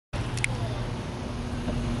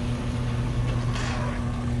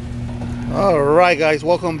Alright guys,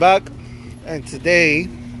 welcome back. And today,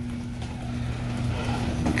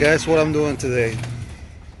 guess what I'm doing today?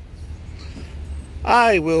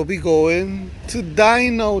 I will be going to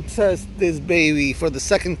dyno test this baby for the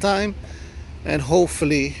second time, and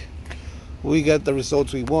hopefully we get the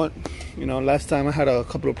results we want. You know, last time I had a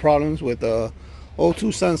couple of problems with the O2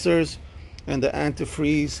 sensors and the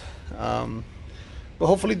antifreeze, but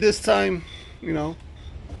hopefully this time, you know,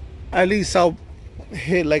 at least I'll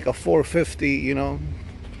hit like a 450, you know,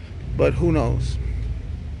 but who knows.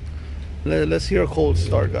 Let's hear a cold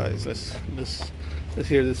start, guys. Let's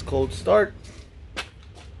hear this cold start.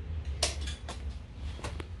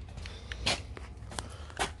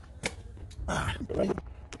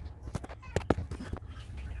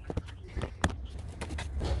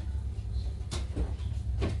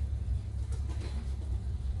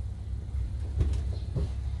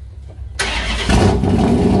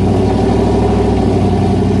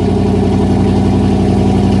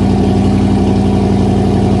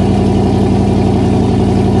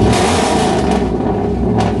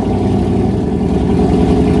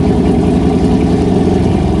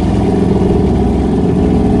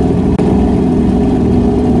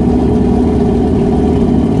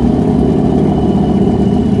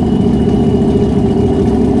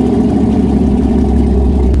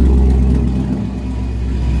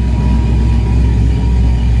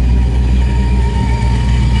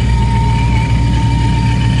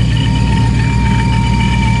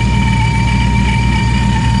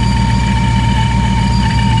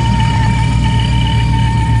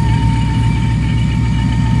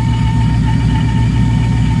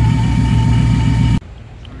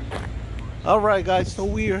 Alright guys, so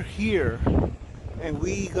we are here and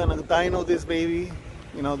we gonna dyno this baby.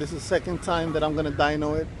 You know, this is the second time that I'm gonna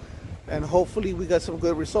dyno it, and hopefully we got some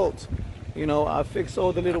good results. You know, I fixed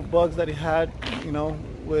all the little bugs that it had, you know,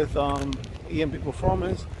 with EMP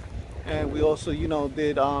performance, and we also, you know,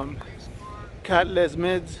 did catless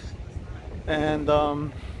mids, and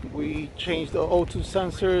we changed the O2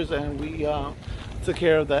 sensors, and we took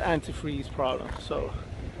care of the antifreeze problem. So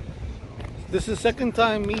this is the second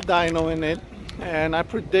time me dynoing it, and I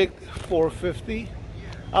predict 450.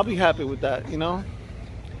 I'll be happy with that, you know.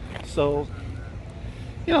 So,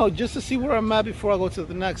 you know, just to see where I'm at before I go to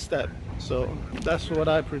the next step. So that's what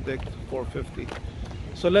I predict, 450.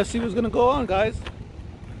 So let's see what's gonna go on, guys.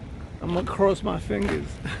 I'm gonna cross my fingers.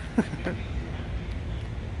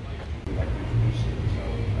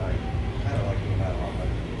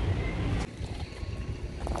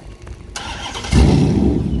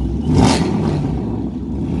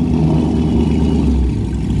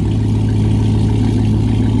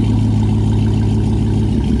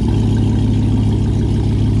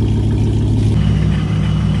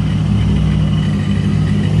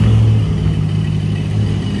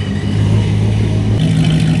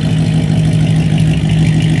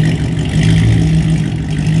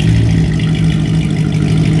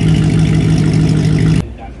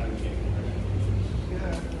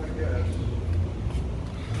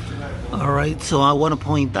 Alright, so I want to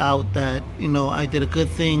point out that, you know, I did a good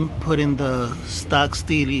thing putting the stock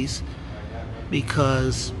steelies,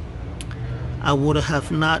 because I would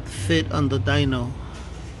have not fit on the dyno.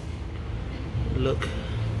 Look.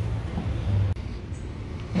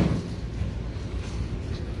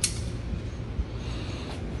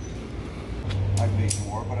 I'd make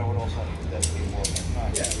more, but I would also have to dedicate more of my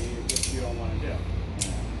time. Yeah, which you don't want to do.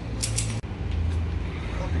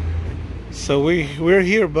 So we're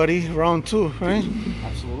here, buddy. Round 2, right?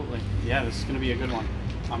 Absolutely. Yeah, this is going to be a good one.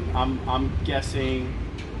 I'm guessing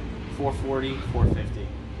 440, 450.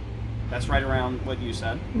 That's right around what you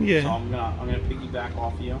said. Yeah. So I'm gonna piggyback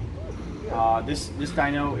off you. This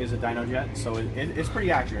dyno is a dyno jet, so it's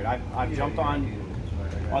pretty accurate. I've jumped on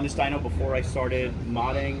this dyno before I started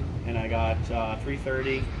modding, and I got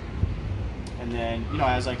 330. And then, you know,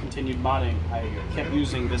 as I continued modding, I kept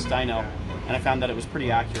using this dyno, and I found that it was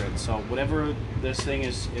pretty accurate. So whatever this thing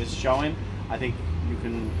is showing, I think you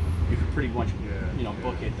can pretty much, you know,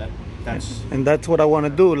 book it. And that's what I want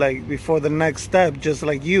to do. Like before the next step, just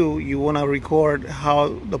like you want to record how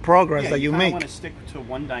the progress that you make. I want to stick to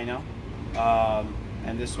one dyno,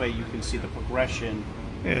 and this way you can see the progression.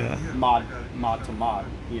 Yeah. Mod to mod,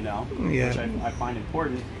 you know. Yeah. Which I find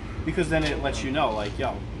important, because then it lets you know, like,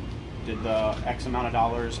 yo, did the X amount of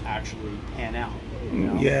dollars actually pan out? You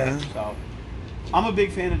know? Yeah. So I'm a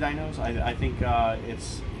big fan of dynos. I think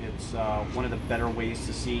it's one of the better ways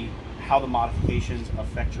to see how the modifications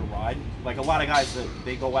affect your ride. Like a lot of guys,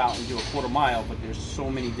 they go out and do a quarter mile, but there's so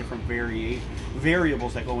many different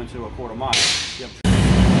variables that go into a quarter mile. You have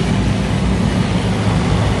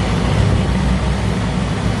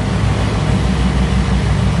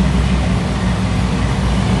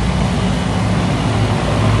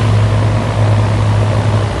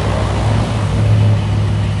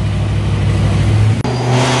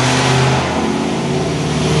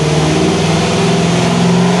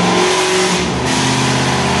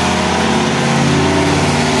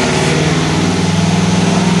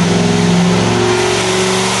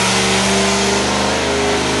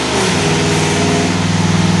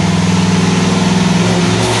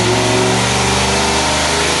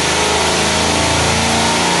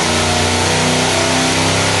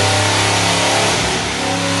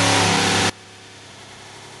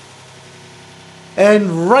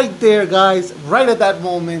And right there, guys, right at that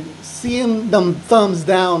moment, seeing them thumbs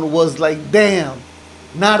down was like, damn,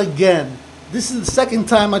 not again. This is the second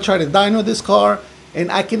time I try to dyno this car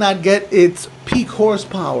and I cannot get its peak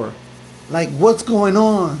horsepower. Like, what's going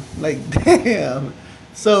on? Like, damn.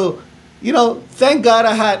 So, you know, thank God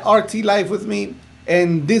I had RT Life with me,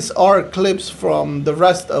 and these are clips from the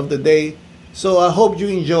rest of the day. So I hope you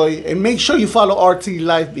enjoy, and make sure you follow RT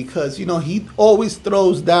Life because, you know, he always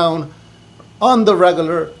throws down on the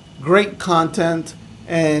regular great content,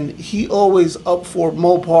 and he always up for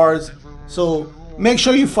Mopars. So make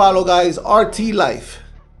sure you follow, guys, RT Life,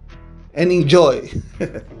 and enjoy.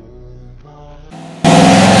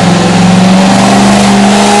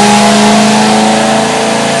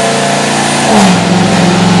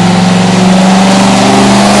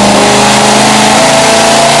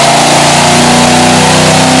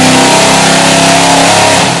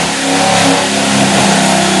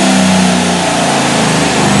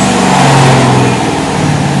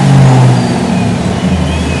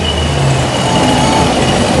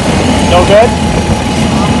 No good?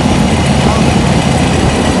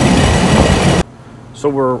 So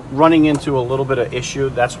we're running into a little bit of issue.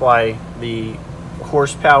 That's why the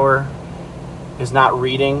horsepower is not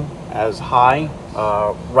reading as high.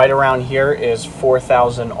 Right around here is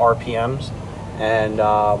 4,000 RPMs, and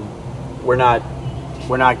we're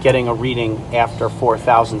not getting a reading after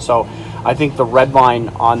 4,000. So I think the red line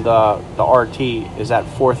on the RT is at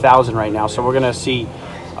 4,000 right now. So we're gonna see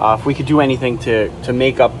if we could do anything to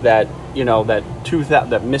make up that, you know, that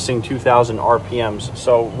missing 2,000 RPMs.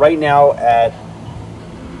 So right now at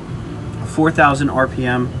 4,000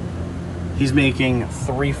 RPM, he's making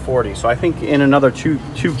 340. So I think in another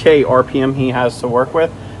 2K RPM he has to work with,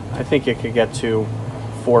 I think it could get to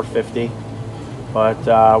 450. But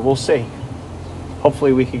we'll see.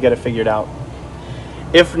 Hopefully we could get it figured out.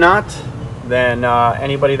 If not, then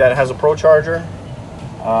anybody that has a Pro Charger,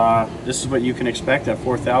 this is what you can expect at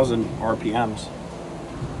 4,000 RPMs.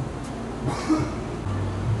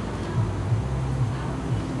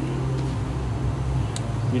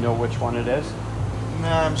 You know which one it is?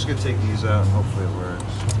 Nah, I'm just gonna take these out and hopefully it works.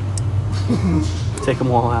 Take them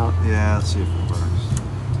all out. Yeah, let's see if it works.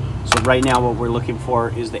 So right now what we're looking for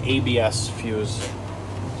is the ABS fuse.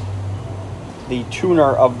 The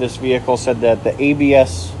tuner of this vehicle said that the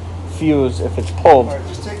ABS fuse, if it's pulled... Alright,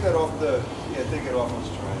 just take that off the... Yeah, take it off. Let's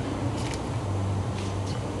try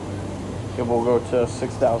it. It will go to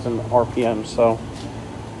 6,000 RPM, so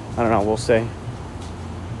I don't know, we'll see.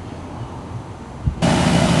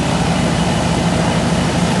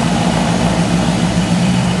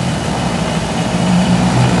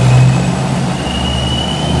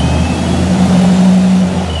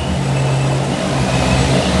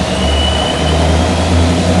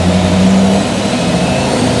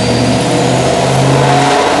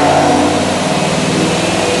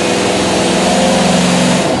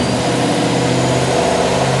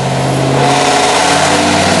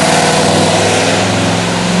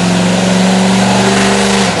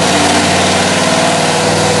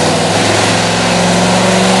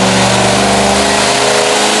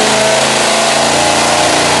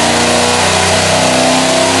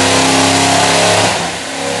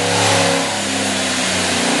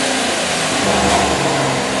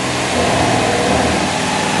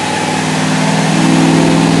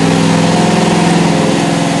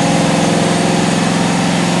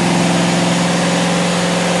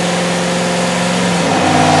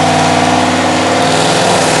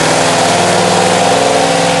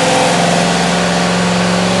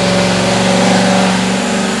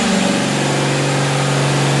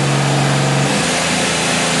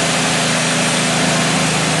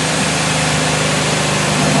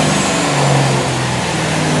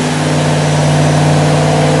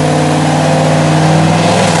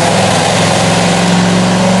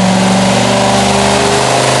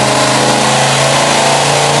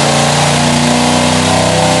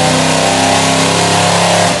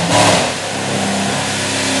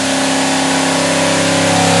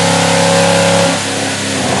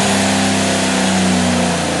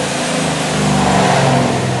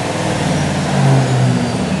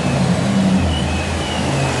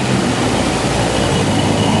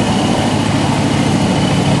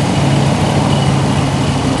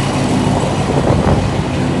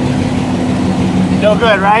 No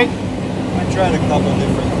good, right? I tried a couple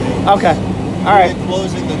different things. Okay. All right. Maybe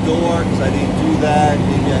closing the door because I didn't do that.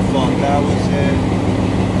 Maybe I thought that was it.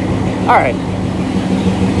 All right.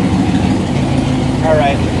 All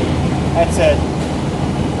right. That's it.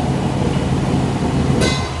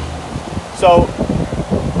 So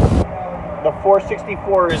the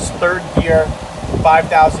 464 is third gear,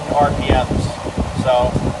 5,000 RPMs.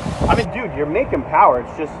 So, I mean, dude, you're making power.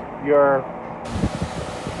 It's just you're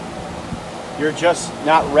just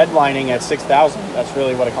not redlining at 6,000. That's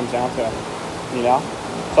really what it comes down to, you know?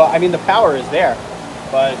 So, I mean, the power is there,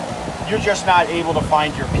 but you're just not able to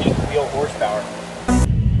find your peak wheel horsepower.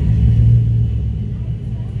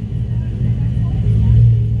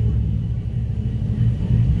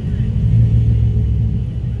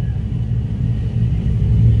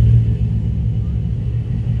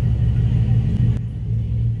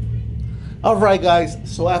 All right, guys,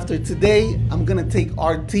 so after today, I'm gonna take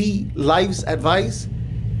RT Life's advice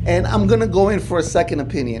and I'm gonna go in for a second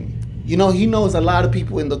opinion. You know, he knows a lot of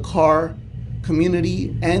people in the car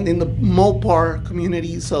community and in the Mopar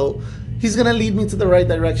community, so he's gonna lead me to the right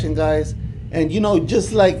direction, guys. And you know,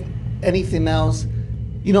 just like anything else,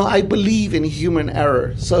 you know, I believe in human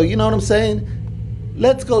error. So you know what I'm saying?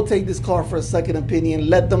 Let's go take this car for a second opinion.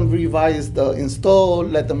 Let them revise the install,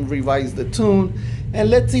 let them revise the tune, and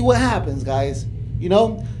let's see what happens, guys. You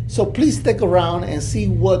know, so please stick around and see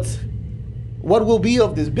what will be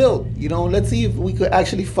of this build. You know, let's see if we could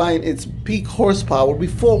actually find its peak horsepower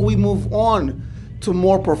before we move on to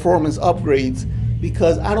more performance upgrades,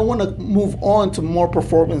 because I don't want to move on to more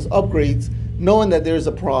performance upgrades knowing that there's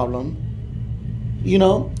a problem, you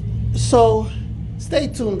know. So stay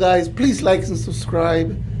tuned, guys. Please like and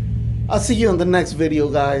subscribe. I'll see you on the next video,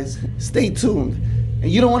 guys. Stay tuned. And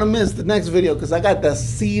you don't want to miss the next video because I got that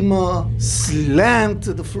SEMA slammed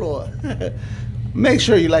to the floor. Make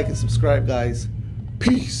sure you like and subscribe, guys.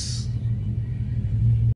 Peace.